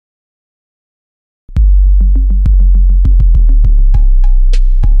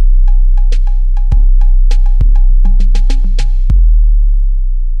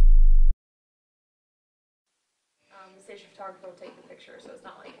photographer will take the picture, so it's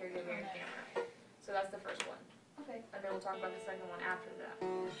not like here you're your camera. So that's the first one. Okay. And then we'll talk about the second one after that.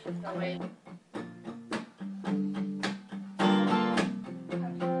 That way.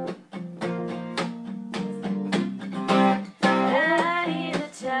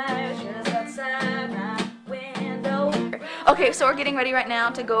 Okay, so we're getting ready right now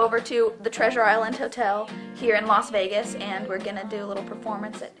to go over to the Treasure Island Hotel here in Las Vegas, and we're gonna do a little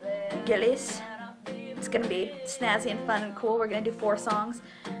performance at Gillies. It's gonna be snazzy and fun and cool. We're gonna do 4 songs,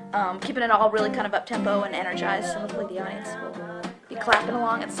 keeping it all really kind of up tempo and energized. So hopefully the audience will be clapping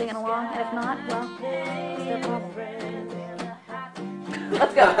along and singing along. And if not, well, it's their problem.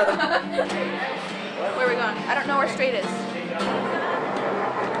 Let's go. Where are we going? I don't know where straight is.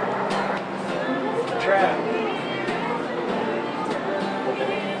 Trap.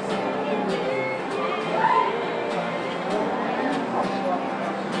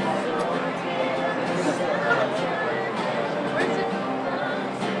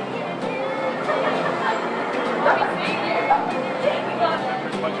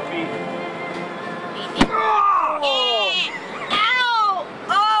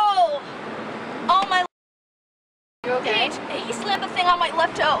 He slammed the thing on my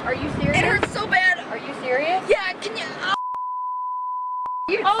left toe. Are you serious? It hurts so bad. Are you serious? Yeah, can you?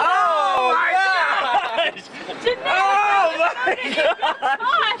 Oh my gosh! Jennette! Oh my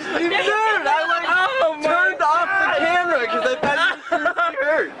gosh! You turned! I turned off the camera because I thought you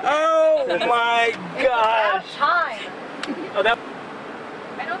hurt. Oh my gosh! It's about time. Oh, that.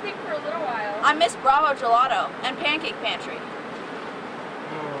 I don't think for a little while. I miss Bravo Gelato and Pancake Pantry.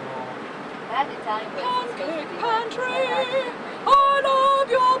 That Italian place. Pancake Pantry! I love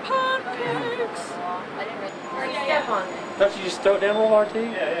your pancakes! I didn't really step on it. Don't you just throw it down a little hard too?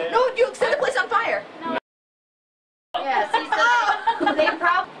 Yeah. No, you set the place on fire! No. Yeah, see, so they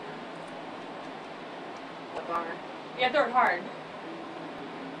probably. Yeah, throw it hard.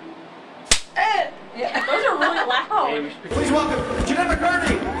 Yeah. Those are really loud. Please welcome Jennette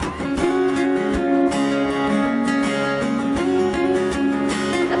McCurdy.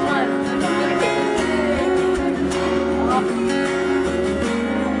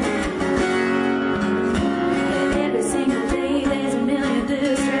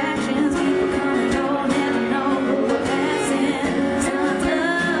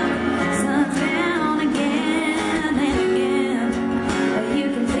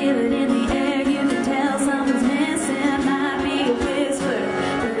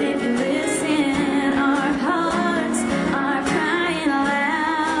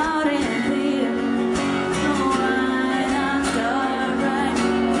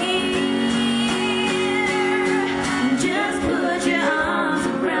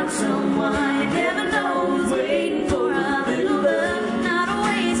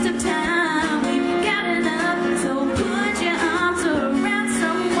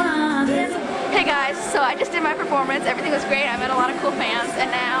 So I just did my performance, everything was great, I met a lot of cool fans, and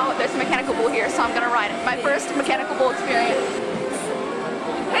now there's a mechanical bull here, so I'm going to ride it. My first mechanical bull experience.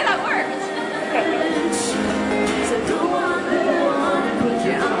 Hey, that worked! So go on and put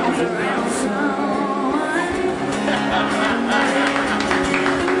your arms around someone.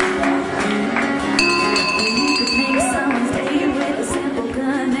 You could make someone's day with a simple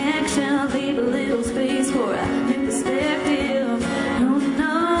connection, leave a little space for a new perspective. Who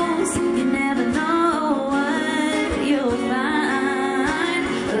knows? You never know.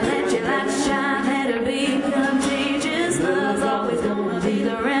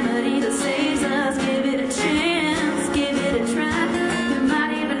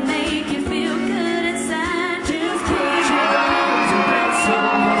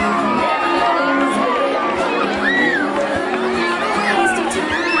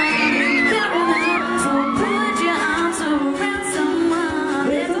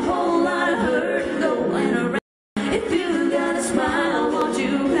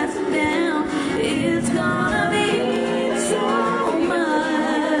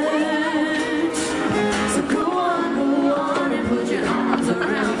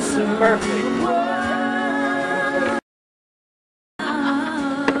 Perfect.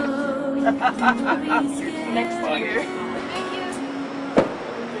 Next year. Thank you.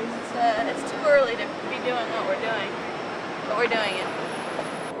 It's too early to be doing what we're doing, but we're doing it.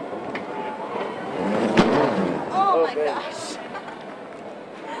 Oh my gosh.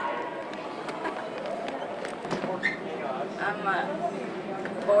 I'm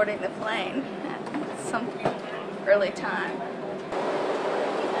boarding the plane at some early time.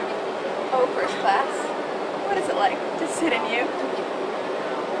 Oh, first class. What is it like to sit in you?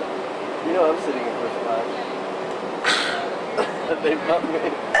 You know I'm sitting in first class. They bumped me.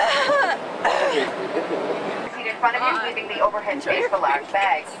 in front of you, leaving the overhead space for large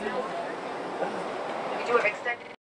bags. You do have extended